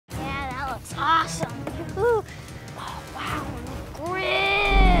looks awesome. Ooh. Oh, wow, the grill.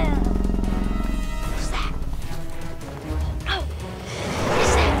 What's that? Oh, what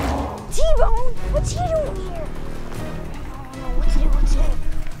is that? T-Bone? What's he doing here? I don't know what to do,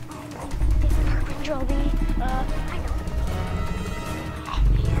 Park Ranger will be, I know. Oh,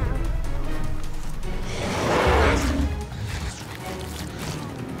 man.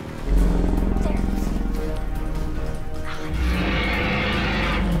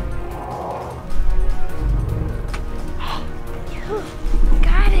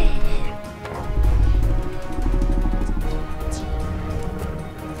 Got it.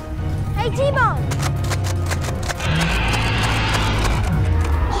 Hey, T-Bone.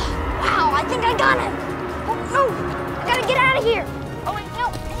 Oh, wow, I think I got him. Oh, no, I gotta get out of here. Oh, wait, no,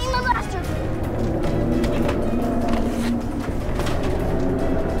 I need my blaster.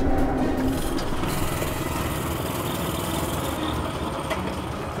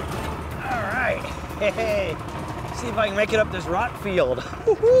 All right, hey. See if I can make it up this rock field.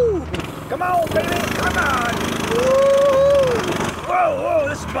 Woohoo! Come on, baby, come on! Woo! Whoa, whoa,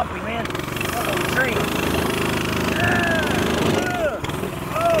 this is bumpy, man. Uh-oh, tree.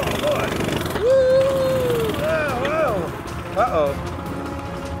 Oh, boy. Woo! Whoa, whoa. Uh-oh.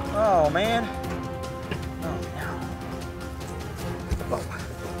 Oh, man. Oh, no. Whoa.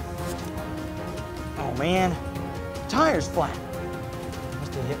 Oh, man. The tire's flat.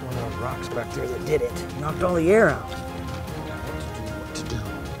 Must have hit one of those rocks back there that did it. Knocked all the air out. What to do.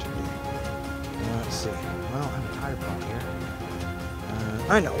 Let's see. Well, I have a tire pump here.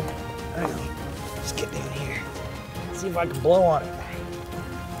 I know. Let's get down here. See if I can blow on it.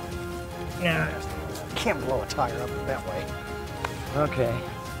 Nah, I can't blow a tire up that way. Okay.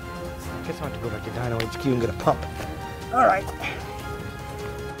 Guess I'll have to go back to Dino HQ and get a pump. All right.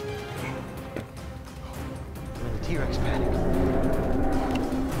 I'm in the T-Rex paddock.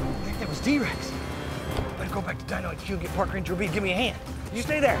 I think that was T-Rex. Better go back to Dino HQ and get Park Ranger B. Give me a hand. You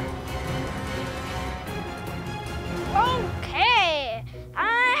stay there. Okay.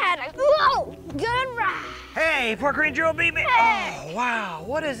 I had a good ride. Hey, Park Ranger will beat me. Hey. Oh, wow.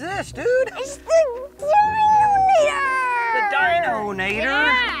 What is this, dude? It's the Dinonator. The Dinonator?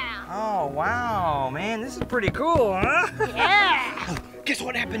 Yeah. Oh, wow, man. This is pretty cool, huh? Yeah. Oh, guess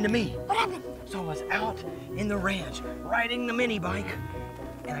what happened to me? What happened? So I was out in the ranch riding the mini bike,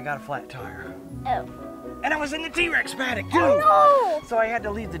 and I got a flat tire. Oh. And I was in the T-Rex paddock, too. Oh, no. So I had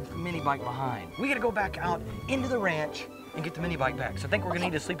to leave the mini bike behind. We got to go back out into the ranch and get the mini bike back. So I think we're gonna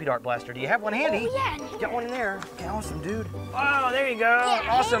need a sleepy dart blaster. Do you have one handy? Oh, yeah. Got one in there. Okay, awesome, dude. Oh, there you go. Yeah,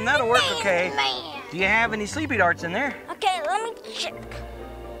 Awesome, that'll work, okay. Man. Do you have any sleepy darts in there? Okay, let me check.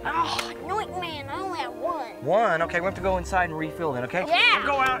 Oh, no, man, I only have one. One? Okay, we have to go inside and refill then, okay? Yeah. We'll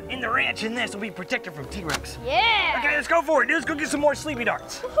go out in the ranch in this. We'll be protected from T-Rex. Yeah. Okay, let's go for it, dude. Let's go get some more sleepy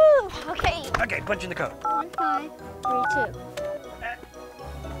darts. Woohoo. Okay. Okay, punch in the code. 1, 5, 3, 2.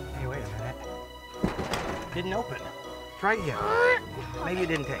 Hey, wait a minute. Didn't open. Try it again. Maybe it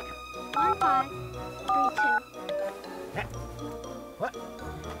didn't take. 1, 5, 3, 2. What?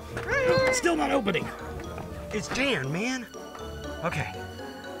 It's still not opening. It's jammed, man. Okay.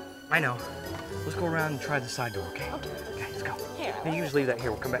 I know. Let's go around and try the side door, okay? Okay, let's go. Here. Now, you just leave that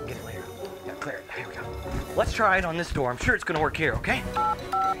here. We'll come back and get it later. Yeah, clear it. Here we go. Let's try it on this door. I'm sure it's gonna work here, okay?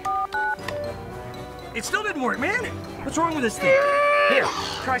 It still didn't work, man. What's wrong with this thing? Here,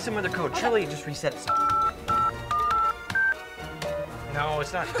 try some other code. Surely it just reset itself. No,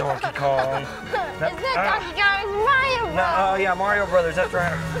 it's not Donkey Kong. It's not Donkey Kong, it's Mario Bros. No, yeah, Mario Brothers, that's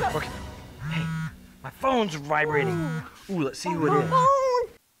right. Okay. Hey, my phone's vibrating. Ooh, let's see who it is.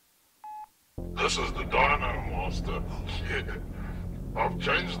 This is the Dino Master. I've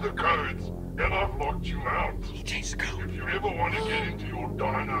changed the codes and I've locked you out. He changed the code. If you ever want to get into your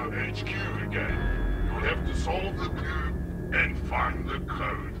Dino HQ again, you'll have to solve the clue and find the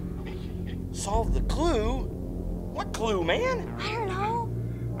code. Solve the clue? What clue, man? I don't know.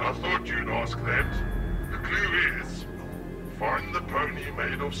 I thought you'd ask that. The clue is, find the pony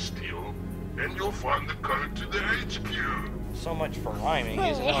made of steel and you'll find the code to the HQ. So much for rhyming. He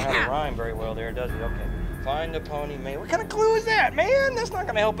doesn't know how to rhyme very well there, does he? Okay. Find the pony made. What kind of clue is that, man? That's not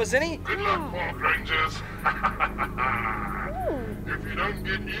gonna help us any. Good luck, Park Rangers. If you don't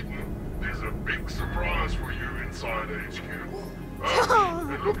get eaten, there's a big surprise for you inside HQ.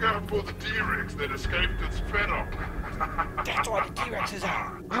 And look out for the T-Rex that escaped its paddock. That's why the T-Rex is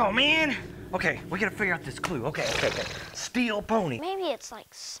out. Oh, man. Okay, we gotta figure out this clue. Okay. Steel pony. Maybe it's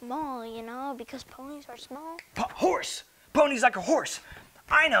like small, you know, because ponies are small. Horse. Pony's like a horse.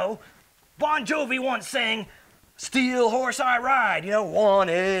 I know. Bon Jovi once sang, Steel horse I ride, you know,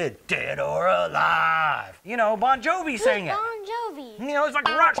 wanted, dead or alive. You know, Bon Jovi sang it. Bon Jovi. You know, it's like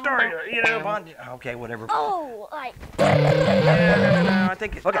a rock star, you know, okay, whatever. Oh, like. No, I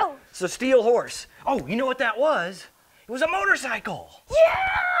think, okay, Oh. so steel horse. Oh, you know what that was? It was a motorcycle.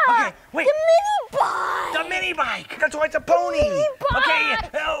 Yeah! Okay, wait. The mini bike! The mini bike. That's why it's a pony. Mini bike. Okay,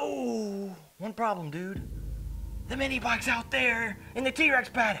 oh, one problem, dude. The mini bike's out there in the T-Rex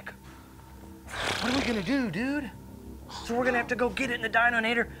paddock. What are we gonna do, dude? So we're gonna have to go get it in the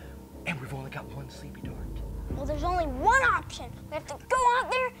Dinonator, and we've only got one sleepy dart. Well, there's only one option. We have to go out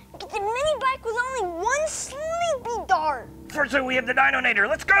there and get the mini bike with only one sleepy dart. First, we have the Dinonator.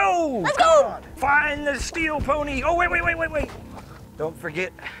 Let's go! Let's Come go! on. Find the steel pony. Oh, wait. Don't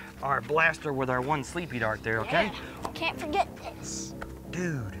forget our blaster with our one sleepy dart there, okay? Yeah, can't forget this.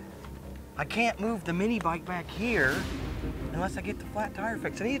 Dude, I can't move the mini bike back here unless I get the flat tire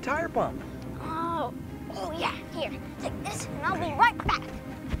fixed. I need a tire pump. Oh yeah, here, take this and I'll be right back.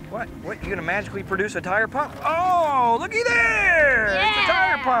 What, you gonna magically produce a tire pump? Oh, looky there! Yeah. It's a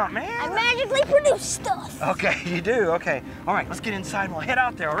tire pump, man. I magically produce stuff. Okay, you do, okay. All right, let's get inside and we'll head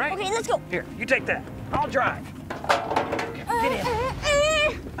out there, all right? Okay, let's go. Here, you take that. I'll drive. Okay, get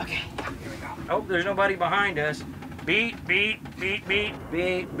in. Okay, here we go. Oh, there's nobody behind us. Beep.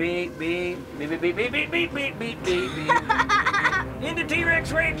 Into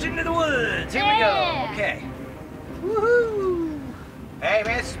T-Rex Ranch, into the woods. Here we go. Okay. Woohoo! Hey,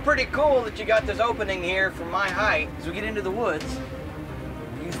 man, this is pretty cool that you got this opening here from my height. As we get into the woods,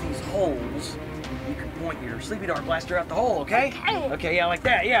 we use these holes. You can point your sleepy dart blaster out the hole, okay? Okay. Okay, yeah, like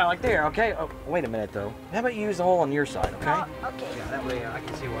that. Yeah, like there, okay? Oh, wait a minute, though. How about you use the hole on your side, okay? Okay. Yeah, that way I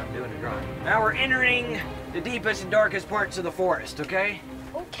can see what I'm doing to drive. Now we're entering the deepest and darkest parts of the forest, okay?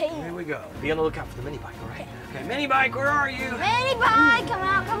 Okay. Here we go. Be on the lookout for the mini bike, all right? Okay, mini bike, where are you? Mini bike, come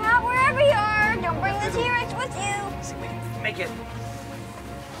out wherever you are. Don't bring the T-Rex with you. See if we can make it.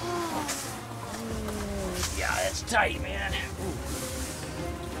 Yeah, that's tight, man.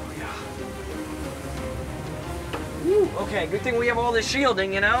 Oh, yeah. Woo. Okay, good thing we have all this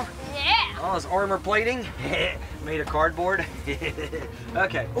shielding, you know? Yeah. All this armor plating. Made of cardboard.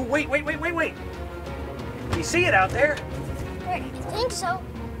 Okay. Oh, wait. You see it out there? I think so.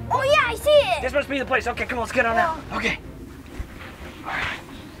 Oh yeah, I see it. This must be the place. Okay, come on, let's get on out. Okay. All right.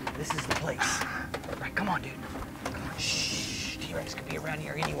 This is the place. All right, come on, dude. Come on. Shh. T-Rex could be around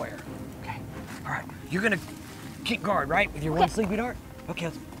here anywhere. Okay. All right. You're gonna keep guard, right, with your one sleepy dart?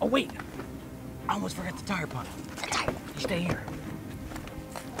 Okay. Oh wait. I almost forgot the tire pump. The tire. You stay here.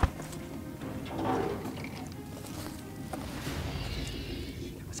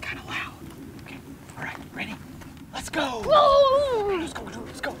 It was kind of loud. Okay. All right. Ready? Let's go. Whoa! Let's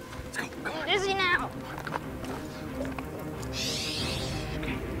go. Come on. I'm dizzy now.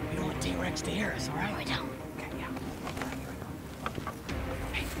 Okay. We don't want T-Rex to hear us, all right? We don't. Okay, yeah. Here we go.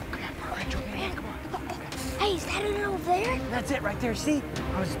 Hey, come on. All right, jump in. Come on. Hey, is that it over there? That's it right there. See?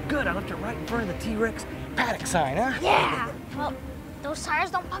 I was good. I left it right in front of the T-Rex paddock sign, huh? Yeah. Well, those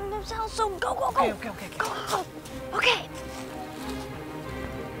tires don't pump themselves, so go. Okay. Go. Okay.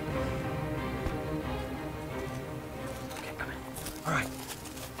 Okay, come in. All right.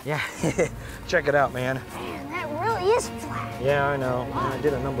 Yeah. Check it out, man. Man, that really is flat. Yeah, I know. I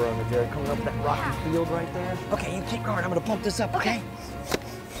did a number on the Jared coming up that rocky field right there. Okay, you keep guard. I'm gonna pump this up, okay?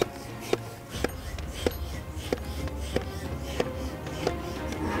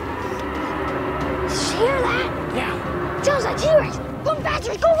 Did you hear that? Yeah. Joe's a T-Rex. Pump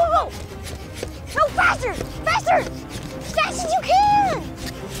faster. Go. No, faster. As fast as you can.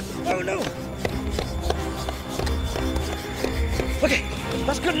 Oh no. Okay,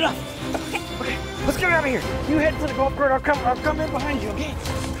 that's good enough. Okay, let's get out of here. You head for the golf cart. I'll come in behind you, okay?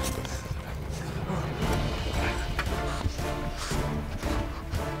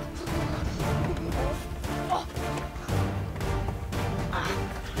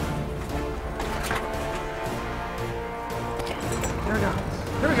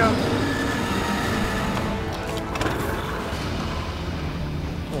 Here we go.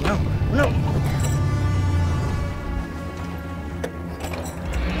 Oh no.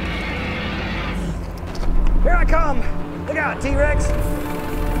 Here I come. Look out, T-Rex.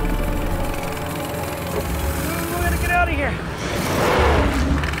 We're gonna get out of here.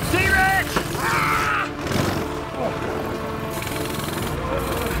 T-Rex! Ah!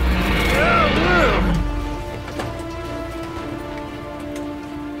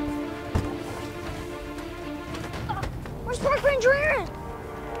 Where's Park Ranger Aaron?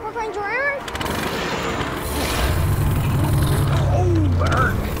 Oh, that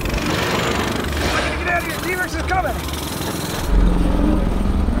hurt. I gotta get out of here. T-Rex is coming.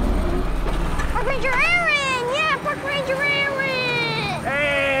 Park Ranger Aaron! Yeah,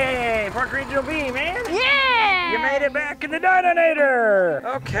 the Dinonator.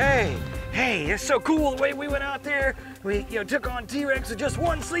 Okay. Hey, it's so cool the way we went out there. We took on T-Rex with just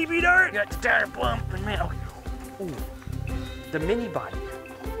one sleepy dart. Got the tire pump and man, ooh, the mini bike.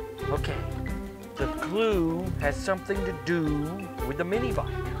 Okay, the clue has something to do with the mini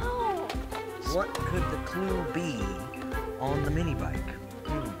bike. Oh. What could the clue be on the mini bike?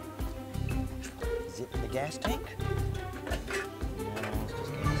 Is it in the gas tank? No, it's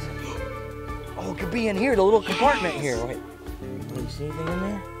just gas. Oh, it could be in here, the little compartment here. Wait, do you see anything in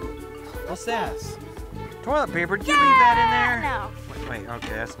there? What's that? Toilet paper. Did you leave that in there? No. Wait,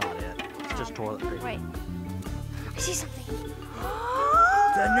 okay, that's not it. It's just toilet paper. Wait. I see something.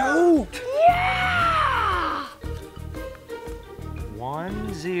 The note! Yeah!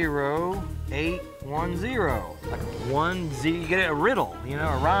 10810. Like 10, you get it a riddle, a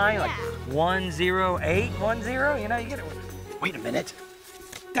rhyme, like 10810, you get it. Wait a minute.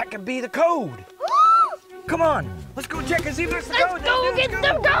 That could be the code. Come on, let's go check and see if there's the code. Let's go get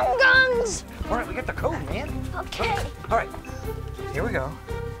the gun guns. All right, we got the code, man. Okay. All right, here we go.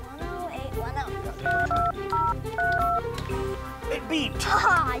 10810. It beeped.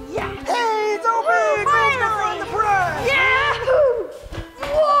 Ah, yeah. Hey, it's open. Girls gonna run the prize. Yeah.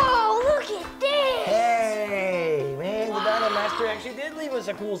 Whoa, look at this. Hey, man, the Dino Master actually did leave us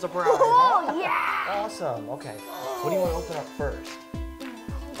a cool surprise. Oh, yeah. Awesome. Okay, what do you want to open up first?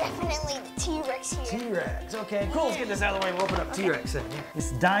 Definitely the T-Rex here. T-Rex. Okay, cool. Let's get this out of the way. We'll open up T-Rex then.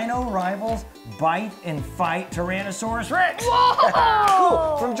 It's Dino Rivals Bite and Fight Tyrannosaurus Rex. Whoa!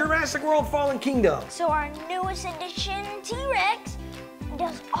 Cool. From Jurassic World Fallen Kingdom. So our newest edition T-Rex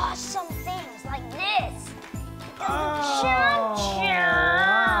does awesome things like this. Oh, Jump,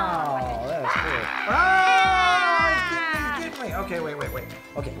 wow. That's cool. Oh, he's getting me. Okay, wait.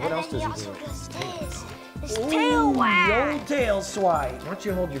 Okay, what else does he do? And he also does this. This Ooh, tail wag. The old tail swipe. Why don't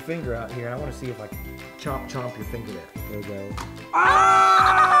you hold your finger out here, and I want to see if I can chomp your finger there. There we go.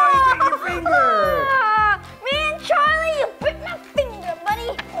 Oh, you bit your finger. Man, Charlie, you bit my finger,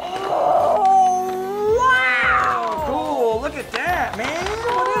 buddy. Oh, wow. Cool, look at that, man.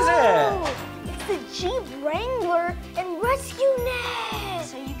 What is it? It's the Jeep Wrangler and Rescue Net.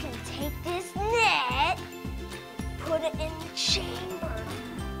 So you can take this net, put it in the chamber.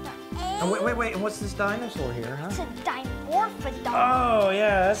 And wait, and what's this dinosaur here, huh? It's a Dimorphodon. Oh,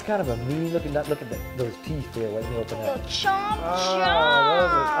 yeah, that's kind of a mean looking, look at those teeth there. Let me open The that. chomp Oh,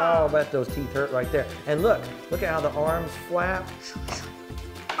 chomp. I bet those teeth hurt right there. And look at how the arms flap.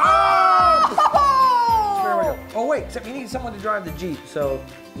 Oh! There we go. Oh, wait, except you need someone to drive the Jeep. So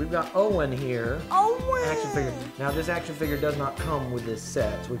we've got Owen here. Owen. Action figure. Now, this action figure does not come with this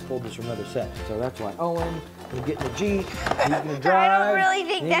set, so we pulled this from another set. So that's why Owen will get in the Jeep. He's gonna drive. I don't really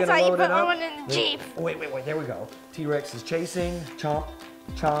think that's why you put Owen in the Jeep. Oh, wait, there we go. T-Rex is chasing. Chomp,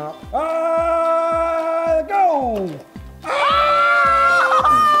 chomp. Ah, go!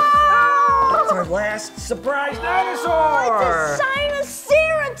 That's our last surprise dinosaur. It's a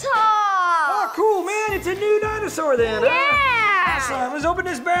Sinoceratops. Oh, cool, man. It's a new dinosaur then. Yeah. Huh? Awesome. Let's open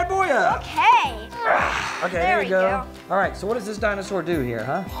this bad boy up. Okay. Okay, There here we we go. go. All right, so what does this dinosaur do here,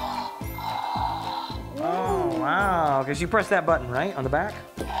 huh? Oh, wow. Okay, so you press that button, right, on the back?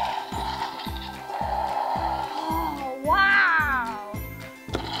 Oh, wow.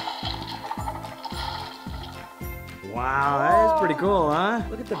 Wow, that is pretty cool, huh?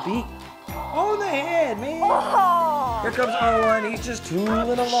 Look at the beak. Oh, the head, man. Oh. Here comes Owen. He's just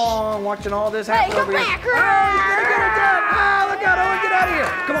tooling along, watching all this happen Hey, over come here. back. Oh, he's gonna get it done. Ah, look out, Owen, get out of here.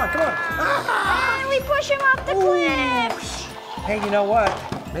 Come on. Ah. And we push him off the cliff. Hey, you know what?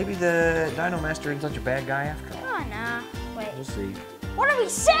 Maybe the Dino Master isn't such a bad guy after all. Oh, no. Wait. We'll see. What are we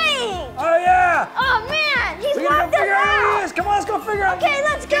saying? Oh, yeah. Oh, man. He's We gotta locked us figure out who he out. is. Come on, let's go figure out. Okay,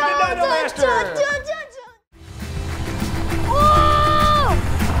 let's go. Get the Dino Master. Oh!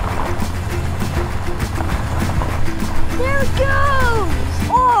 There it goes.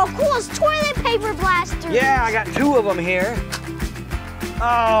 Oh, cool. It's toilet paper blasters. Yeah, I got 2 of them here.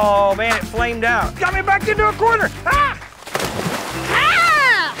 Oh, man, it flamed out. Got me back into a corner. Ah!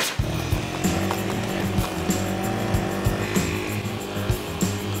 Ah!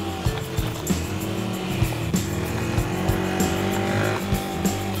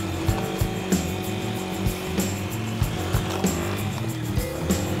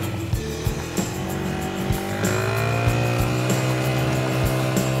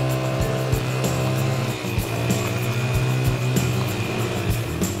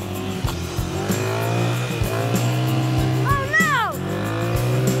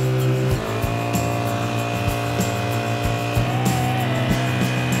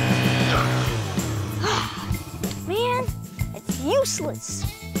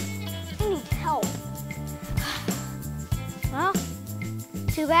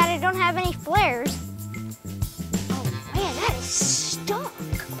 bad I don't have any flares. Oh man, that is stuck.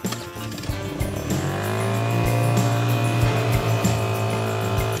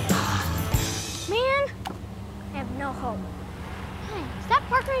 Man, I have no hope. Hey, is that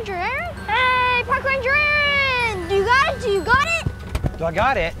Park Ranger Aaron? Hey, Park Ranger Aaron! Do you got it? Do you got it? Do I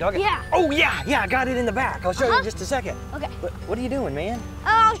got it? Yeah. Oh, yeah, I got it in the back. I'll show you in just a second. Okay. What are you doing, man?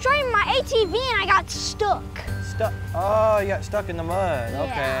 I was driving my ATV and I got stuck. Stuck. Oh, you got stuck in the mud. Yeah.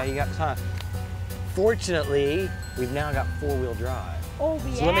 Okay, you got time. Fortunately, we've now got 4-wheel drive. Oh,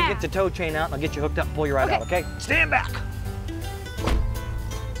 yeah. So let me get the tow chain out and I'll get you hooked up and pull you right out, okay? Stand back.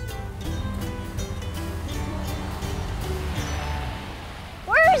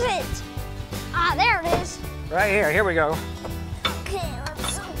 Where is it? Ah, there it is. Right here. Here we go. Okay,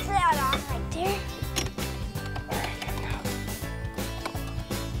 let's hook that on right there.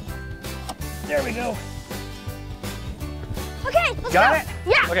 There we go. Okay, let's go. Got it?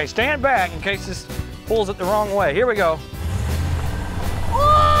 Yeah. Okay, stand back in case this pulls it the wrong way. Here we go.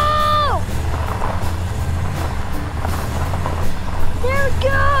 Oh! There it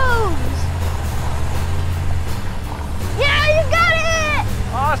goes. Yeah, you got it!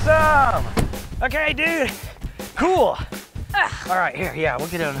 Awesome. Okay, dude. Cool. All right, here, yeah, we'll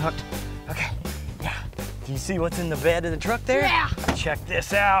get it unhooked. Okay, yeah. Do you see what's in the bed of the truck there? Yeah. Check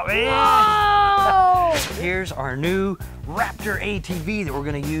this out, man. Whoa! Here's our new Raptor ATV that we're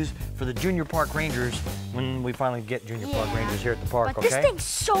gonna use for the Junior Park Rangers when we finally get Junior Park Rangers here at the park, But okay? this thing's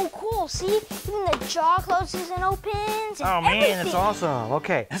so cool, see? Even the jaw closes and opens and Oh man, everything. it's awesome.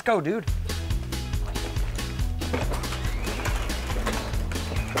 Okay, let's go, dude.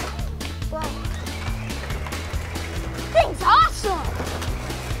 Whoa. Thing's awesome!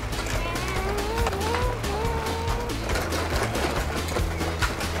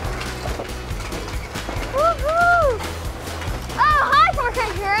 Woohoo! Oh, hi, Park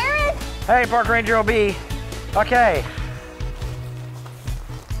Ranger Aaron! Hey, Park Ranger OB. Okay,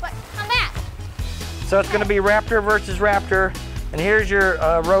 But come back. so it's gonna be Raptor versus Raptor, and here's your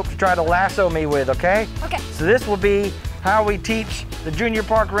rope to try to lasso me with, okay? Okay. So this will be how we teach the Junior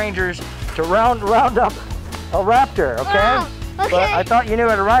Park Rangers to round up a Raptor, okay? Oh, okay. But I thought you knew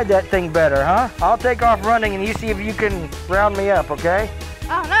how to ride that thing better, huh? I'll take off running and you see if you can round me up, okay?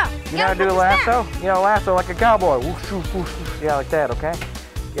 Oh, no. You know how to do a lasso? You know, a lasso like a cowboy. Whoosh, whoosh, whoosh, whoosh. Yeah, like that, okay?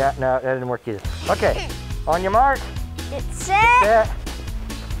 Yeah, no, that didn't work either. Okay, on your mark, Get set. set,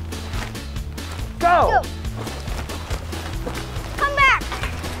 go! Go. Come back.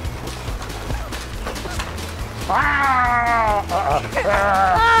 Ah!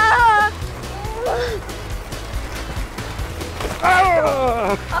 Ah.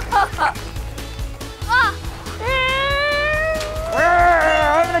 Oh!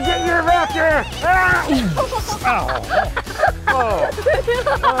 I'm gonna get your Raptor! Ah! Oh.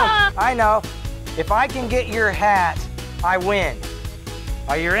 I know. If I can get your hat, I win.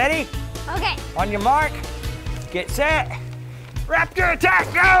 Are you ready? Okay. On your mark, get set, Raptor attack,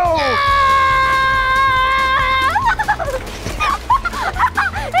 go!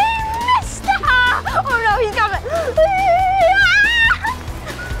 He missed! Oh no, he's coming!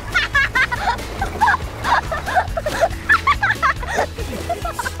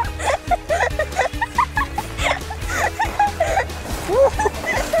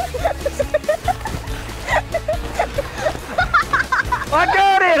 I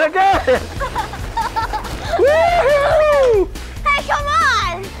got it! Woohoo! Hey, come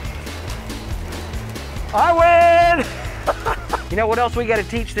on! I win! You know what else we gotta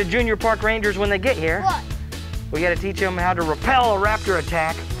teach the Junior Park Rangers when they get here? What? We gotta teach them how to repel a Raptor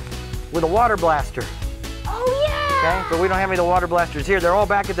attack with a water blaster. Oh yeah! Okay, but we don't have any of the water blasters here. They're all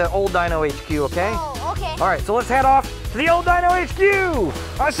back at the old Dino HQ, okay? Oh, okay. All right, so let's head off to the old Dino HQ.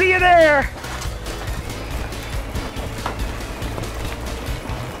 I'll see you there.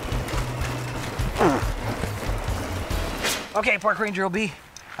 Okay, Park Ranger OB,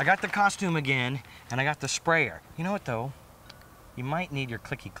 I got the costume again, and I got the sprayer. You know what, though? You might need your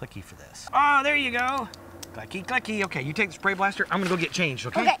clicky-clicky for this. Oh, there you go. Clicky-clicky. Okay, you take the spray blaster. I'm gonna go get changed,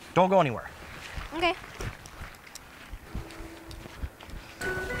 okay? Okay. Don't go anywhere. Okay.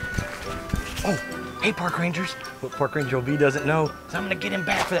 Oh, hey, Park Rangers. What Park Ranger OB doesn't know is I'm gonna get him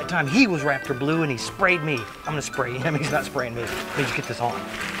back for that time he was Raptor Blue and he sprayed me. I'm gonna spray him. He's not spraying me. Let me just get this on.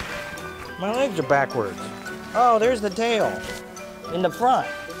 My legs are backwards. Oh, there's the tail in the front.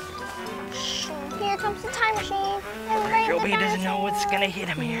 Here comes the time machine. OB doesn't know what's gonna hit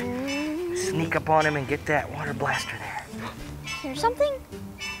him here. Sneak up on him and get that water blaster there. Here's something?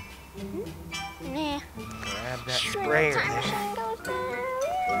 Nah. Grab that sprayer Time there. machine goes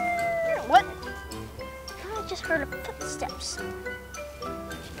down. What? I just heard footsteps.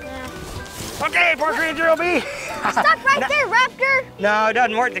 Okay, Park Ranger B. Stop right there, Raptor. No, it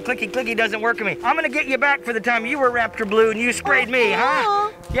doesn't work. The clicky doesn't work for me. I'm gonna get you back for the time you were Raptor Blue and you sprayed me,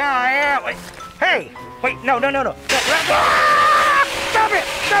 huh? Yeah, I am. Wait. Hey, wait, no. Raptor. Ah!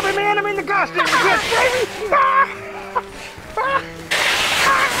 Stop it, man. I'm in the costume. You can't spray me.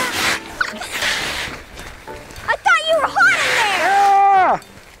 I thought you were hot in there.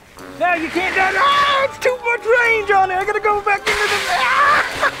 No, you can't do it. Ah, it's too much range on it. I gotta go back into the...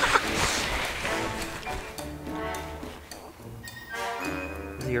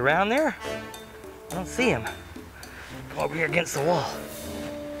 Is he around there? I don't see him. Come over here against the wall.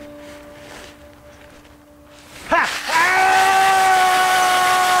 Ha!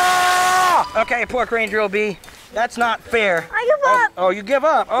 Ah! Okay, Park Ranger OB. That's not fair. I give up. Oh, you give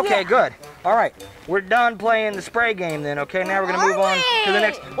up? Okay, Yeah. good. All right, we're done playing the spray game then, okay? Now we're gonna move on to the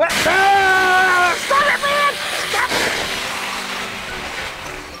next. What? Ah! Stop it, man! Stop it!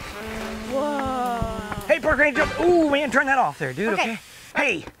 Whoa. Hey, Park Ranger. Ooh, man, turn that off there, dude, okay?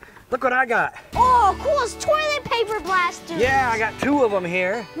 Hey, look what I got. Oh, cool. It's toilet paper blasters. Yeah, I got 2 of them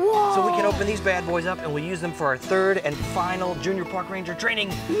here. Whoa. So we can open these bad boys up and we'll use them for our 3rd and final Junior Park Ranger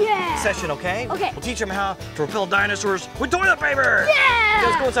training session, okay? Okay. We'll teach them how to repel dinosaurs with toilet paper. Yeah.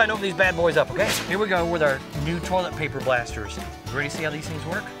 Let's go inside and open these bad boys up, okay? Here we go with our new toilet paper blasters. You ready to see how these things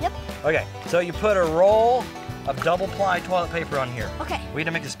work? Yep. Okay, so you put a roll of double-ply toilet paper on here. Okay. We had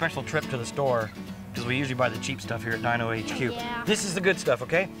to make a special trip to the store because we usually buy the cheap stuff here at Dino HQ. Yeah. This is the good stuff,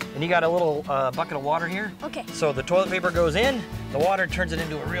 okay? And you got a little bucket of water here. Okay. So the toilet paper goes in, the water turns it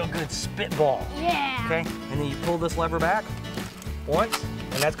into a real good spitball. Yeah. Okay, and then you pull this lever back once,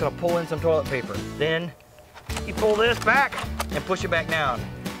 and that's gonna pull in some toilet paper. Then you pull this back and push it back down.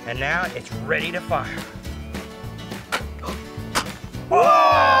 And now it's ready to fire.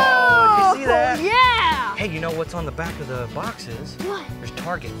 Oh, did you see that? Yeah. Hey, you know what's on the back of the boxes? What? There's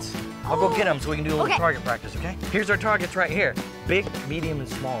targets. I'll go get them so we can do a little target practice, okay? Here's our targets right here. Big, medium, and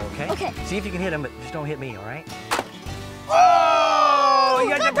small, okay? Okay. See if you can hit them, but just don't hit me, all right? Oh, you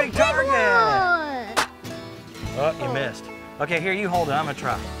got the big target. Oh, you missed. Okay, here, you hold it. I'm gonna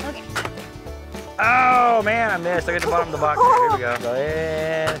try. Okay. Oh, man, I missed. I got the bottom of the box there. Here we go. Go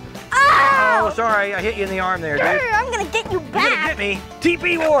ahead. Oh, sorry. I hit you in the arm there, dude. I'm gonna get you back. You're gonna get me.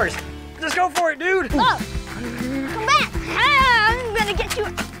 TP Wars. Let's go for it, dude. Oh. Come back. I'm gonna get you.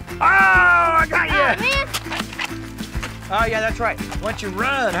 Oh, I got you. Oh, man. Oh, yeah, that's right. Once you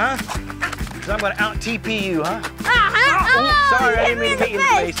run, huh? Because I'm going to out-TP you, huh? Oh, Sorry, I didn't mean to get you in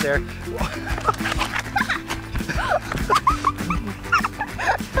the face there.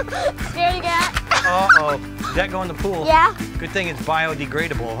 Scaredy cat. Uh-oh. Did that go in the pool? Yeah. Good thing it's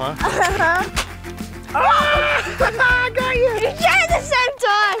biodegradable, huh? Uh-huh. Oh, I got you. You tried at the same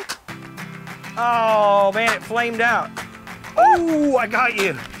time. Oh, man, it flamed out. Oh, I got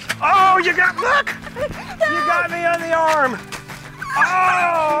you. Oh, you got, look. You got me on the arm.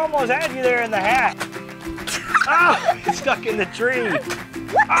 Oh, almost had you there in the hat. Oh, it's stuck in the tree.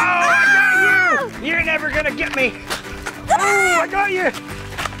 Oh, I got you. You're never going to get me. Oh, I got you.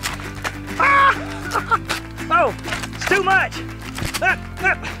 Ah. Oh, it's too much.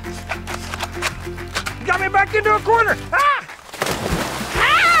 You got me back into a corner. Ah.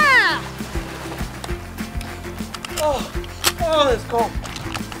 Ah! Oh, that's cold.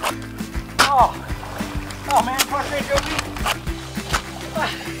 Oh man, Park Ranger OB.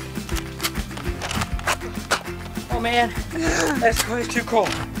 Oh man, that's too cold.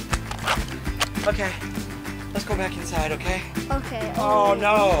 Okay, let's go back inside, okay? Okay. Oh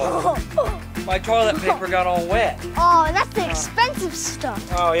no, my toilet paper got all wet. Oh, that's the expensive stuff.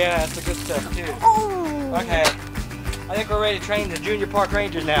 Oh yeah, that's the good stuff too. Oh. Okay, I think we're ready to train the Junior Park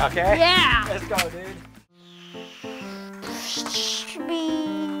Rangers now, okay? Yeah. Let's go, dude.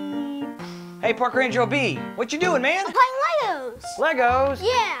 Beep. Hey, Park Ranger OB, what you doing, man? I'm playing Legos. Legos?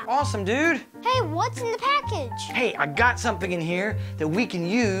 Yeah. Awesome, dude. Hey, what's in the package? Hey, I got something in here that we can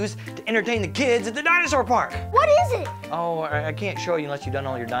use to entertain the kids at the dinosaur park. What is it? Oh, I can't show you unless you've done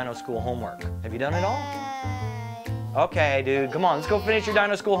all your Dino School homework. Have you done it all? Okay, dude, come on, let's go finish your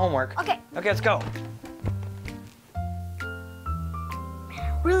Dino School homework. Okay. Okay, let's go.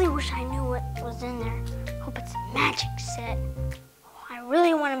 Really wish I knew what was in there. Hope it's a magic set. Oh, I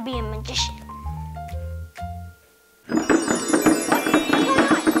really want to be a magician.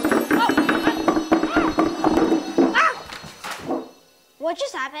 What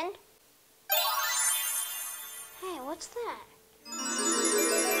just happened? Hey, what's that?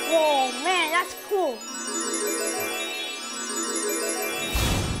 Whoa, man, that's cool.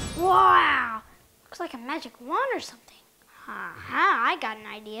 Wow, looks like a magic wand or something. Aha, I got an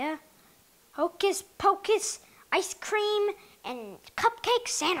idea. Hocus pocus, ice cream, and cupcake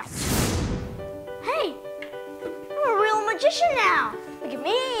Santa. Hey, I'm a real magician now. Look at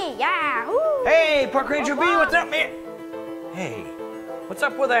me, yeah. Woo. Hey, Park Ranger B, what's up, man? Hey, what's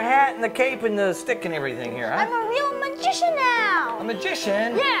up with the hat and the cape and the stick and everything here, huh? I'm a real magician now. A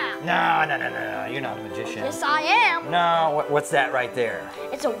magician? Yeah. No, you're not a magician. Yes, I am. No, what's that right there?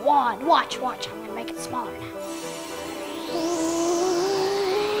 It's a wand. Watch. I'm gonna make it smaller now.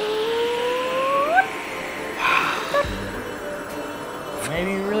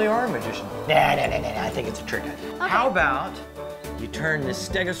 Maybe you really are a magician. Nah, I think it's a trick. Okay. How about you turn this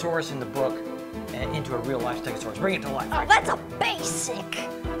Stegosaurus in the book into a real-life Stegosaurus? Bring it to life. Oh, that's a basic.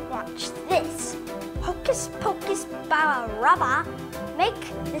 Watch this. Hocus pocus ba-rubba. Make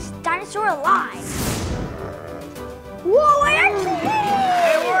this dinosaur alive. Whoa, I actually did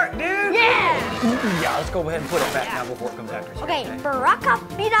it! It worked, dude! Yeah! Yeah, let's go ahead and put it back now before it comes after us. Okay, baraka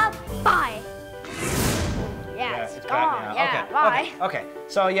bida bye. Yeah, it's gone. Back now. Yeah, okay. bye. Okay,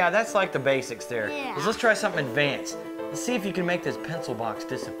 so yeah, that's like the basics there. Yeah. Let's try something advanced. Let's see if you can make this pencil box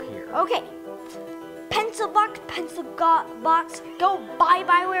disappear. Okay. Pencil box, box, go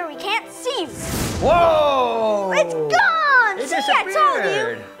bye-bye where we can't see you. Whoa! It's gone! It See, disappeared. I told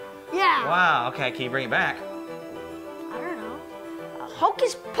you. Yeah. Wow, okay, can you bring it back? I don't know.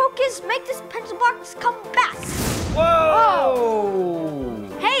 Hocus pocus, make this pencil box come back. Whoa!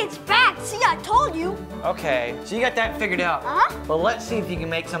 Hey, it's back. See, I told you. Okay, so you got that figured out. Uh-huh. But let's see if you can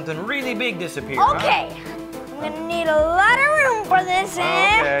make something really big disappear. Okay. Huh? I'm gonna need a lot of room for this,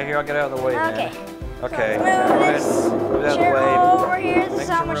 eh? Okay, here, I'll get out of the way then. Okay. Okay. So let's move this Move out of the chair way. over here. This Make is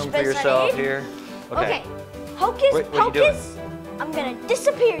how some much room for space I yourself need. here. Okay. Hocus What are you doing? pocus, I'm gonna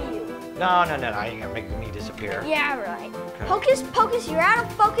disappear you. No, you ain't gonna make me disappear. Yeah, right. Okay. Hocus pocus, you're out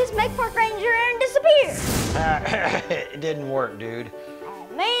of focus. Make Park Ranger and disappear. It didn't work, dude. Oh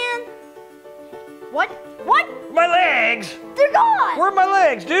man. What? My legs! They're gone. Where are my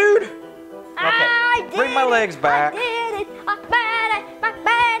legs, dude? I did bring my legs back. I did it.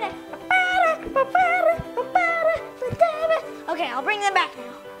 Okay, I'll bring them back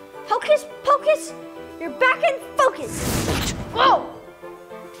now. Hocus pocus, you're back in focus. Whoa!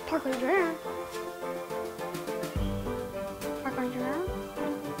 Park Ranger. Park Ranger.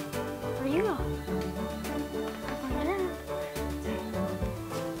 Where you go? Park Ranger.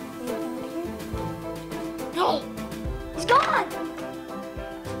 No! He's gone!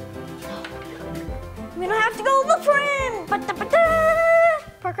 I'm gonna have to go look for him!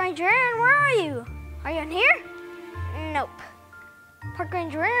 Park Ranger Aaron, where are you? Are you in here? Nope. Park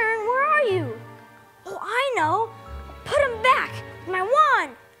Ranger Aaron, where are you? Oh, I know. Put him back. My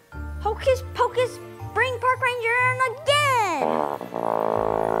wand. Hocus pocus, bring Park Ranger Aaron again.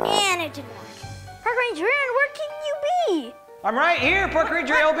 And it didn't work. Park Ranger Aaron, where can you be? I'm right here, Park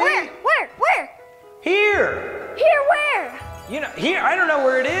Ranger LB. Where? Here. Here where? You know, here, I don't know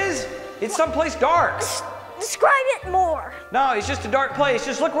where it is. It's someplace dark. Describe it more. No, it's just a dark place.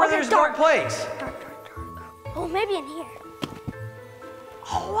 Just look where Okay, there's a dark place. Dark. Oh, maybe in here.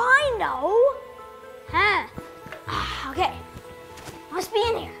 Oh, I know. Huh. Okay. Must be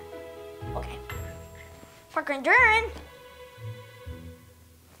in here. Okay. Park Ranger Aaron.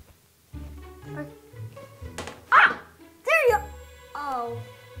 Ah! There you go. Oh,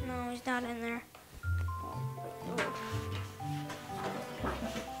 no, he's not in there.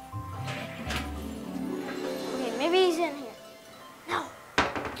 Okay, maybe he's in here. No.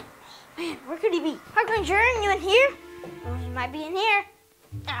 Man, where could he be? Park Ranger Aaron, you in here? Oh, he might be in here.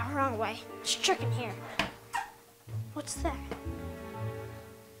 Ah, wrong way. Let's check in here. What's that?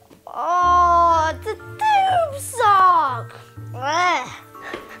 Oh, it's a tube sock.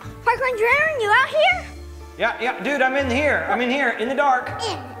 Park Ranger Aaron, you out here? Yeah, dude, I'm in here. I'm in here, in the dark.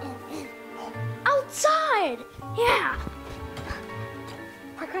 In. Outside. Yeah.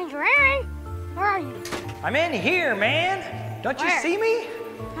 Park Ranger Aaron, where are you? I'm in here, man. Don't you Where? see me?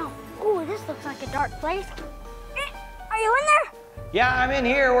 No. Ooh, this looks like a dark place. Are you in there? Yeah, I'm in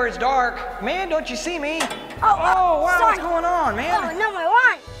here where it's dark. Man, don't you see me? Oh, wow, sorry. what's going on, man? Oh, no, my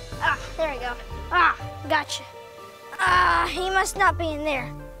wand. Ah, there we go. Ah, gotcha. He must not be in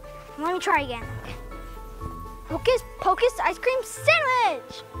there. Let me try again. Okay. Hocus pocus ice cream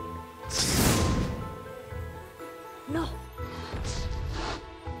sandwich. No.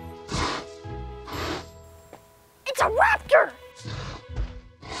 It's a raptor.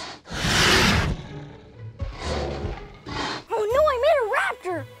 Oh no, I made a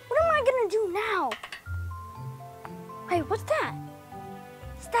raptor. What am I gonna do now? Hey, what's that?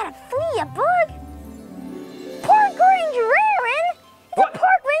 Is that a flea, a bug? Park Ranger Aaron? It's What? a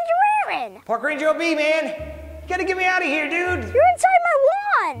Park Ranger Aaron. Park Ranger LB, man. You gotta get me out of here, dude. You're inside my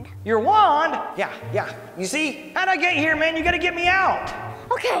wand. Your wand? Yeah. You see? How'd I get here, man? You gotta get me out.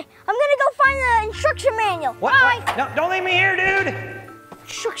 Okay, I'm gonna go find the instructions instruction manual. What? Bye. No, don't leave me here, dude.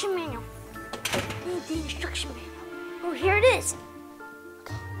 Instruction manual. I need the instruction manual. Oh, here it is.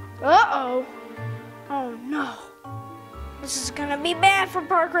 Uh-oh. Oh, no. This is gonna be bad for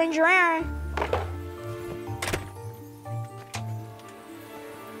Park Ranger Aaron.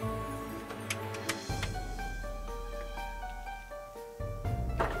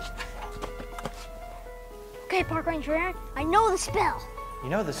 Okay, Park Ranger Aaron, I know the spell. You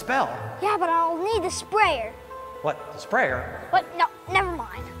know the spell? Yeah, but I'll need the sprayer. What, the sprayer? But no, never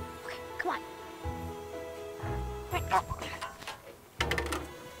mind. Okay, come on. Wait, oh.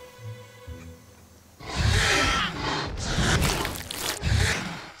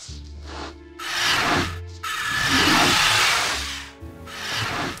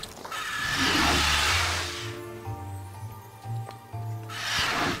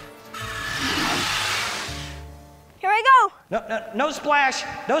 Here I go. No splash.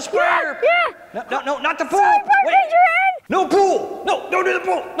 No sprayer. Yeah. No, not the pool. Sorry, Park Wait. Ranger Aaron. No pool. No, don't do the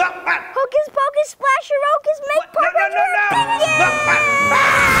pool. No. Hocus pocus, splash your hocus, make Park Ranger Aaron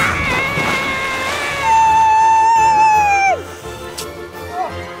No.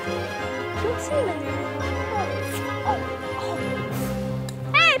 Don't see him in there. Oh.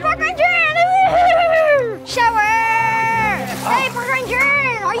 Hey, Park Ranger Aaron. Shower. Hey, Park Ranger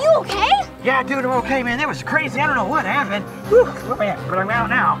Aaron, are you okay? Yeah, dude, I'm okay, man. That was crazy. I don't know what happened. Whew. Oh, man, but I'm out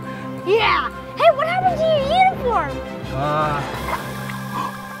now. Yeah. Hey, what happened to your uniform?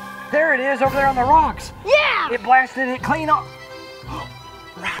 There it is over there on the rocks. Yeah. It blasted it clean off.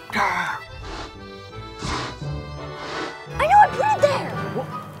 Raptor. I know I put it there.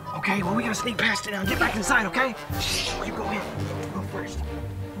 Well, okay, well, we gotta sneak past it now and get back inside, okay? You go in. You go first.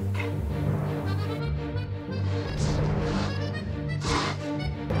 Okay.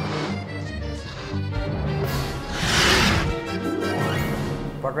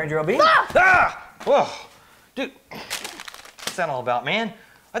 Park Ranger LB? Ah! Whoa. Dude, what's that all about, man?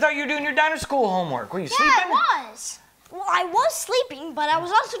 I thought you were doing your dino school homework. Were you sleeping? Yeah, I was. Well, I was sleeping, but I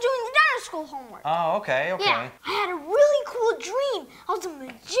was also doing the dino school homework. Oh, okay. Yeah, I had a really cool dream. I was a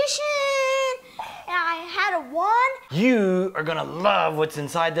magician, and I had a wand. You are gonna love what's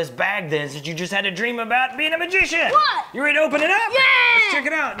inside this bag then, since you just had a dream about being a magician. What? You ready to open it up? Yeah! Let's check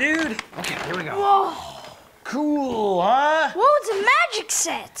it out, dude. Okay, here we go. Whoa. Cool, huh? Whoa, it's a magic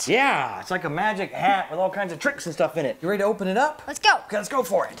set. Yeah, it's like a magic hat with all kinds of tricks and stuff in it. You ready to open it up? Let's go. Okay, let's go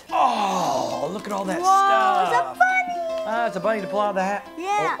for it. Oh, look at all that Whoa, stuff. it's a bunny. It's a bunny to pull out of the hat.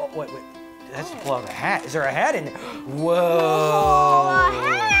 Yeah. Oh, wait. That's to pull out of the hat. Is there a hat in there? Whoa. A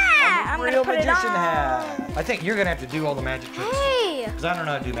hat. I'm Real gonna put magician it on. hat. I think you're gonna have to do all the magic tricks. Hey, Because I don't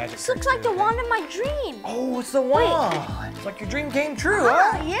know how to do magic this tricks. looks like the okay? wand of my dream. Oh, it's the wand. It's like your dream came true, Oh,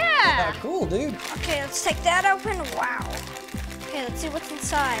 huh? yeah. Cool, dude. Okay, let's take that open. Wow. Okay, let's see what's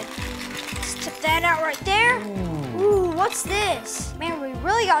inside. Let's tip that out right there. Ooh, what's this? Man, we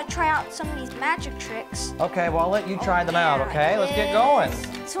really gotta try out some of these magic tricks. Okay, well, I'll let you try them out, Yeah, okay? Let's get yes.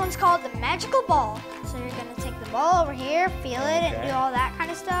 going. This one's called the magical ball. So you're gonna take the ball over here, feel it, and Okay. do all that kind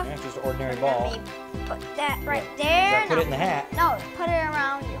of stuff. Yeah, just an ordinary Let ball. me put that right Does there. that put it in the hat? No, put it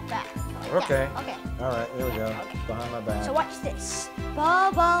around your back. Like Okay. that. Okay. All right, there we go. Okay. Behind my back. So watch this.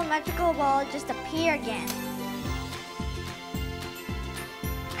 Ball, magical ball, just appear again.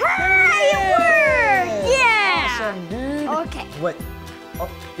 Hey, it worked! Yeah! Awesome, dude. Okay. What? Oh,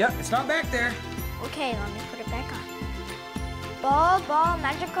 yep, it's not back there. Okay, let me put it back on. Ball,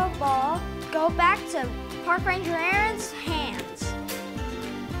 magical ball. Go back to Park Ranger Aaron's hands.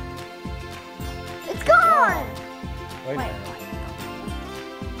 It's gone! Wait a Wait, minute.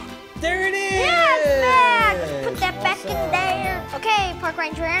 There it is! yeah, it's back! Let's put that back in Awesome. there. Okay, Park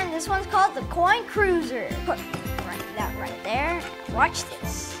Ranger Aaron, this one's called the Coin Cruiser. Put that right there. Watch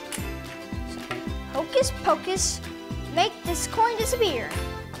this. Hocus pocus, make this coin disappear.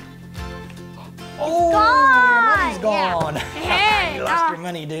 Oh, gone! your money's gone. Yeah. You lost your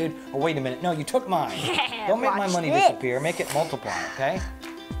money, dude. Oh, wait a minute. No, you took mine. Yeah, Don't make my watch money this. disappear. Make it multiply, okay?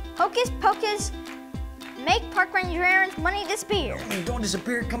 Hocus pocus, make Park Ranger Aaron's money disappear. Don't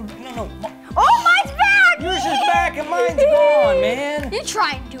disappear. Come. No. Oh, mine's back! Yours is back and mine's gone, man. You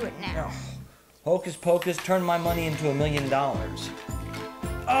try and do it now. Hocus pocus, turn my money into $1 million. still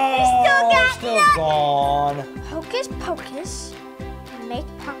Oh, got it's still nothing. gone. Hocus pocus, make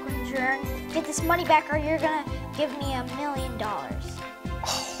Park Ranger Aaron get this money back or you're gonna give me $1 million.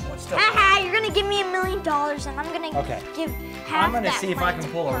 Oh, it's still Haha, you're gonna give me $1 million and I'm gonna Okay. give half I'm gonna that see if I money can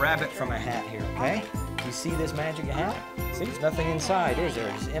to pull a Park rabbit Ranger. from a hat here, okay? You see this magic hat? See, there's nothing inside, is there?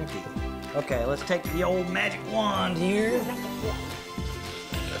 It's empty. Okay, let's take the old magic wand here.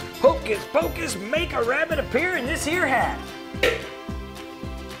 Hocus pocus, make a rabbit appear in this here hat.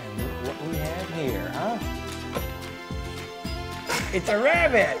 And look what we have here. It's a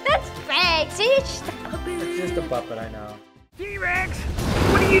rabbit. That's fake. See, it's just a puppet. It's just a puppet, I know. T-Rex,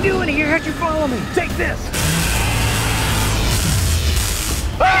 what are you doing here? How'd you follow me? Take this.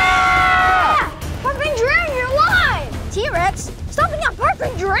 Ah! Park Ranger Aaron, you're alive! T-Rex, stop being a Park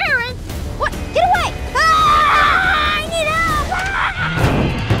Ranger Aaron! What? Get away! Ah! I need help!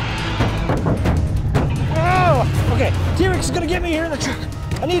 Oh, okay. T-Rex is gonna get me here in the truck.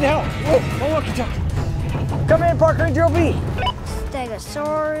 I need help. Oh, my walkie-talkie. Come in, Park Ranger OB.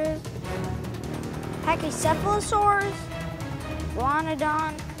 Stegosaurus, Pachycephalosaurus,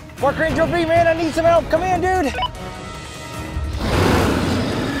 Iguanodon. Park Ranger OB, man, I need some help. Come in, dude.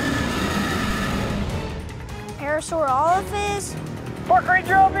 Parasaurolophus. Park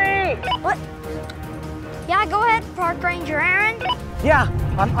Ranger OB. What? Yeah, go ahead, Park Ranger Aaron. Yeah,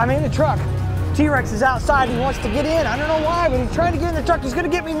 I'm in the truck. T-Rex is outside. He wants to get in. I don't know why, but he's trying to get in the truck. He's gonna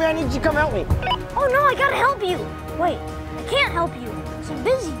get me, man. I need you to come help me. Oh no, I gotta help you. Wait, I can't help you. I'm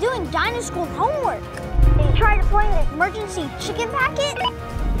busy doing Dino School homework. Did you try to find the emergency chicken packet?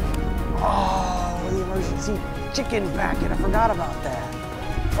 Oh, the emergency chicken packet. I forgot about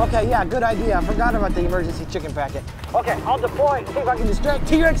that. Okay, yeah, good idea. I forgot about the emergency chicken packet. Okay, I'll deploy and see if I can distract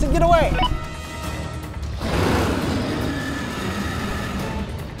T-Rex and get away.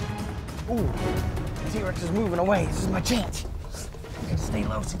 Ooh, T-Rex is moving away. This is my chance. I gotta stay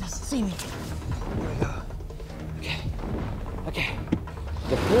low so he doesn't see me. Here we go. Okay.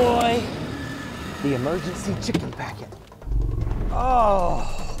 Deploy the emergency chicken packet. Oh,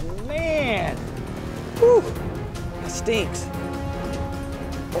 man. Whew, that stinks.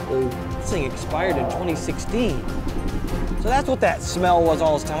 Uh-oh, this thing expired in 2016. So that's what that smell was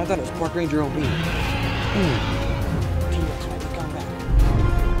all this time. I thought it was Park Ranger OB. T-Rex might be coming back.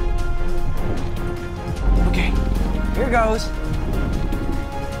 Okay, here goes.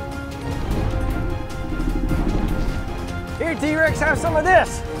 Here, T-Rex, have some of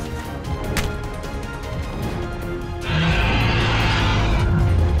this.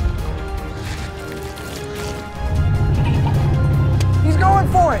 He's going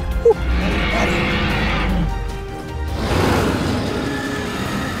for it. Woo.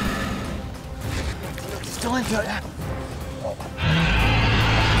 He's still into it.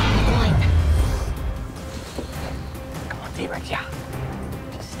 Come on, T-Rex, yeah.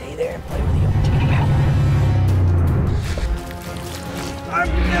 Just stay there and play with the old chicken packet. I'm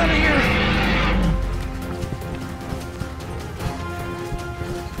out of here.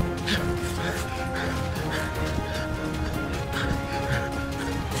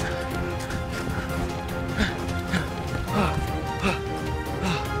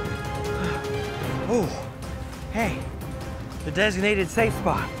 Oh, hey, the designated safe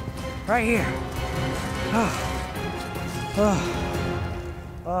spot, right here.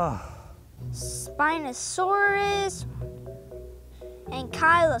 Spinosaurus.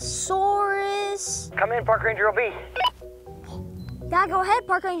 Ankylosaurus. Come in, Park Ranger OB. Yeah, go ahead,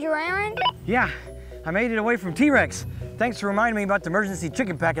 Park Ranger Aaron. Yeah, I made it away from T-Rex. Thanks for reminding me about the emergency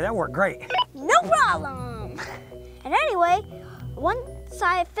chicken packet. That worked great. No problem. And anyway, once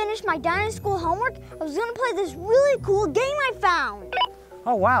I finished my Dino School homework, I was gonna play this really cool game I found.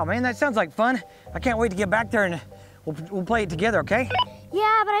 Oh, wow, man, that sounds like fun. I can't wait to get back there and we'll play it together, okay?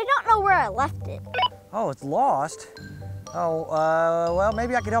 Yeah, but I don't know where I left it. Oh, it's lost? Oh, well,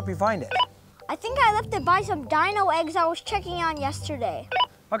 maybe I could help you find it. I think I left it by some dino eggs I was checking on yesterday.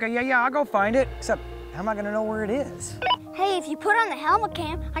 Okay, yeah, I'll go find it. Except, how am I gonna know where it is? Hey, if you put on the helmet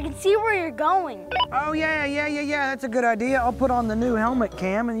cam, I can see where you're going. Oh, yeah, that's a good idea. I'll put on the new helmet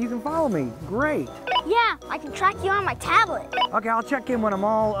cam and you can follow me. Great. Yeah, I can track you on my tablet. Okay, I'll check in when I'm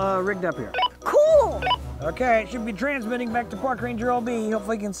all rigged up here. Cool. Okay, it should be transmitting back to Park Ranger OB.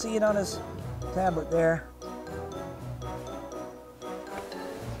 Hopefully you can see it on his tablet there.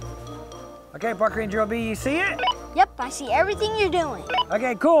 Okay, Park Ranger OB, you see it? Yep, I see everything you're doing.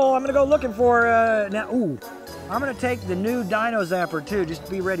 Okay, cool. I'm gonna go looking for, now, ooh. I'm gonna take the new Dino Zapper too, just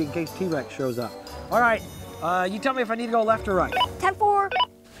to be ready in case T-Rex shows up. All right, you tell me if I need to go left or right. 10-4.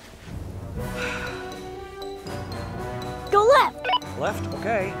 Go left. Left,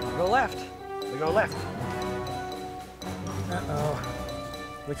 okay, go left. We go left. Uh-oh,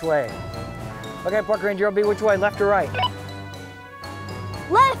 which way? Okay, Park Ranger OB, which way, left or right?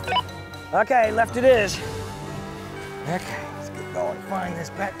 Left. Okay, left it is. Okay, let's get going, find this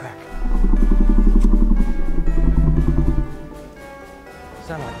backpack.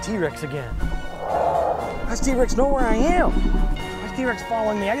 Sound like T-Rex again. How's T-Rex know where I am? Why's T-Rex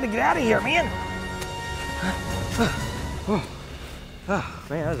following me? I gotta get out of here, man. Oh,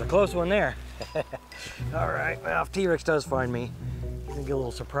 man, that was a close one there. All right, well, if T-Rex does find me, he's gonna get a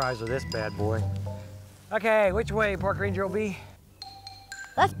little surprise with this bad boy. Okay, which way, Park Ranger OB?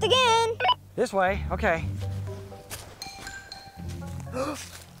 Left again. This way, okay.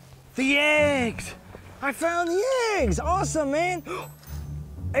 The eggs! I found the eggs! Awesome, man!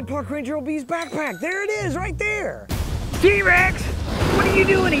 Hey, Park Ranger OB's backpack. There it is, right there. T-Rex! What are you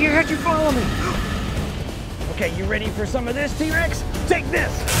doing here? How'd you follow me? Okay, you ready for some of this, T-Rex? Take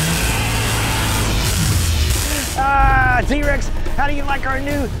this! Ah, T-Rex, how do you like our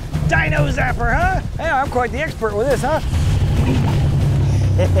new Dino Zapper, huh? Hey, I'm quite the expert with this, huh?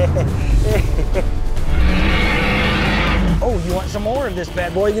 Oh, you want some more of this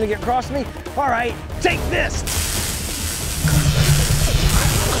bad boy? You gonna get across me? All right, take this!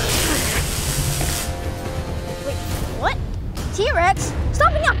 Wait, what? T-Rex?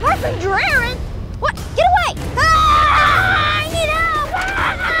 Stop being a Park Ranger, Aaron! What? Get away! Ah! I need help!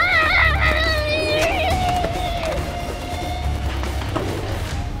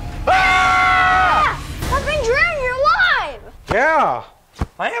 Ah! Park Ranger, Aaron, you're alive! Yeah,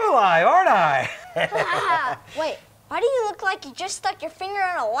 I am alive, aren't I? Wait, why do you look like you just stuck your finger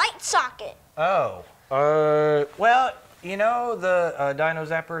in a light socket? Oh, well, you know the Dino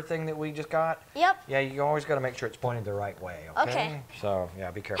Zapper thing that we just got? Yep. Yeah, you always got to make sure it's pointed the right way, okay? Okay. So,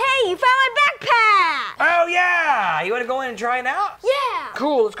 yeah, be careful. Hey, you found my backpack! Oh, yeah! You want to go in and try it out? Yeah!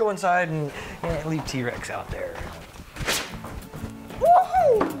 Cool, let's go inside and leave T-Rex out there.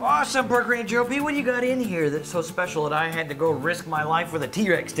 Woohoo! Awesome, Park Ranger OB. What do you got in here that's so special that I had to go risk my life with a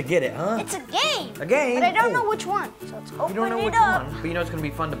T-Rex to get it, huh? It's a game. A game? But I don't Oh. know which one, so let's open You don't know it which up. one, but you know it's going to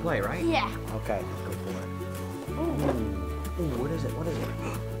be fun to play, right? Yeah. Okay, let's go for it. Ooh, what is it? What is it?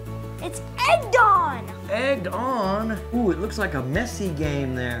 It's egged on. Egged on? Ooh, it looks like a messy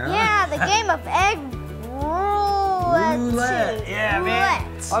game there. Huh? Yeah, the game of egg roulette. Roulette. Yeah, man.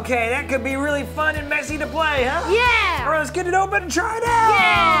 Roulette. Okay, that could be really fun and messy to play, huh? Yeah. All right, let's get it open and try it out.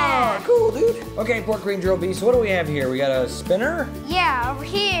 Yeah. Cool, dude. Okay, Park Ranger OB, so what do we have here? We got a spinner. Yeah, over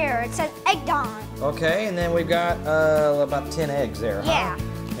here it says egged on. Okay, and then we've got about 10 eggs there, Yeah. huh?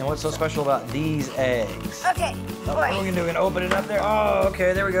 And what's so special about these eggs? Okay. Oh, what are we gonna do? We're gonna open it up there. Oh,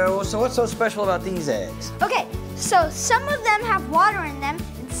 okay, there we go. So what's so special about these eggs? Okay, so some of them have water in them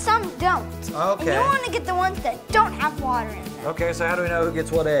and some don't. Okay. And you want to get the ones that don't have water in them. Okay, so how do we know who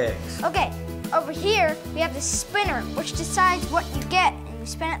gets what eggs? Okay, over here we have the spinner, which decides what you get. And you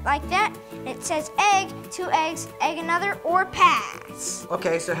spin it like that, and it says egg, 2 eggs, egg another, or pass.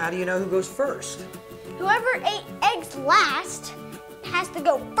 Okay, so how do you know who goes first? Whoever ate eggs last has to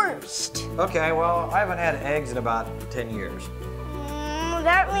go first. Okay, well, I haven't had eggs in about 10 years.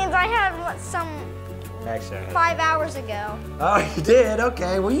 That means I had some Actually, I had 5 hours ago. Oh, you did?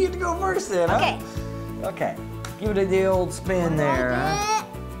 Okay, well, you get to go first then, huh? Okay. Okay, give it the old spin there, huh?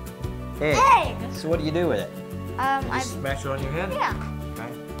 Egg. Egg. So what do you do with it? I Smash it on your head? yeah. Okay.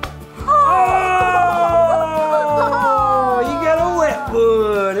 Oh! You got a wet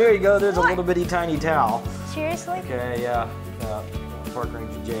one. There you go. There's a What? little bitty tiny towel. Seriously? Okay, yeah. Park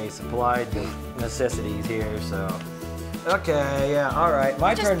Ranger J supplied the necessities here, so. Okay, yeah, all right.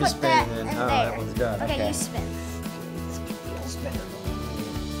 My Just turn to put spin that then. in Oh, there. that one's done. Okay, you spin.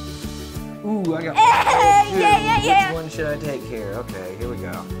 Ooh, I got Hey, yeah. Which one should I take here? Okay, here we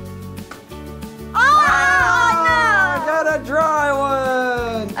go. Oh, I no! got a dry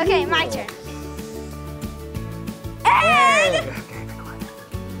one. Okay, my turn. Egg. Egg! Okay,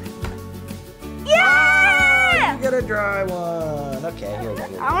 Yeah! you got a dry one. Okay, here we go.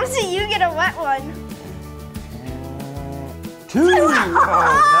 I want to see you get a wet one. 2.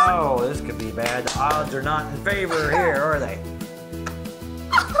 Oh, no, this could be bad. The odds are not in favor here, are they?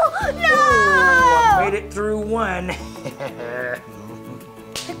 Oh, Ooh, no! I made it through one.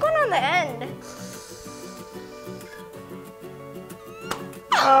 Pick one on the end.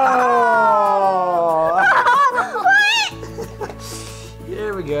 Oh! What?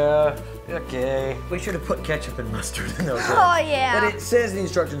 Here we go. Okay. We should have put ketchup and mustard in those. Oh, yeah. But it says in the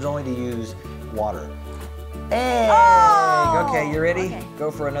instructions only to use water. Egg. Oh. Okay, you ready? Okay.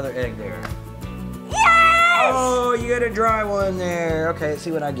 Go for another egg there. Yes! Oh, you got a dry one there. Okay, let's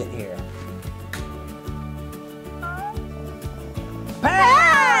see what I get here.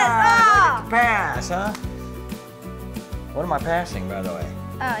 Pass! Pass, huh? What am I passing, by the way?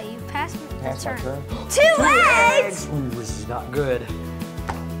 You passed me. Pass my turn. 2 eggs! Ooh, this is not good.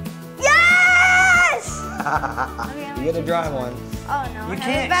 Yes! You get a dry one. Oh no. You I have a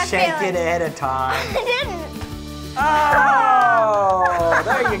can't bad shake feeling. it ahead of time. I didn't. Oh,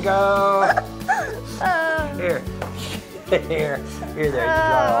 there you go. Here. Here, there, you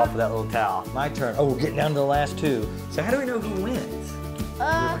dry off with that little towel. My turn. Oh, we're getting down to the last 2. So how do we know who wins?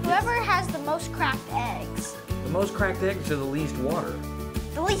 Whoever has the most cracked eggs. The most cracked eggs or the least water?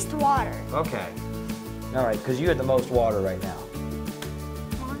 The least water. Okay. All right, because you had the most water right now.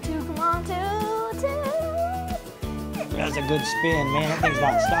 1, 2, 2. That's a good spin, man. That thing's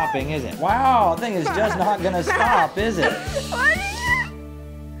not stopping, is it? Wow, that thing is just not gonna stop, is it? What is it?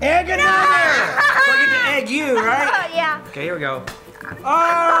 Egg another! So I get to egg you, right? Oh, yeah. Okay, here we go. Oh! Oh,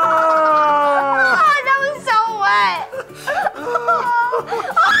 that was so wet.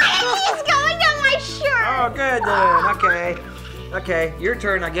 Oh, it's going down my shirt. Oh, good then. Okay. Okay, your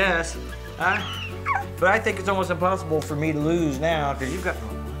turn, I guess. Huh? But I think it's almost impossible for me to lose now because you've got.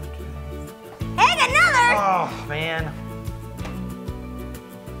 Egg another. Oh, man.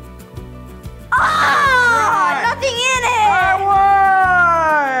 Oh, nothing in it. I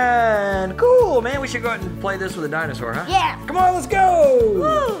won! Cool, man. We should go out and play this with a dinosaur, huh? Yeah. Come on, let's go!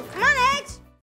 Woo.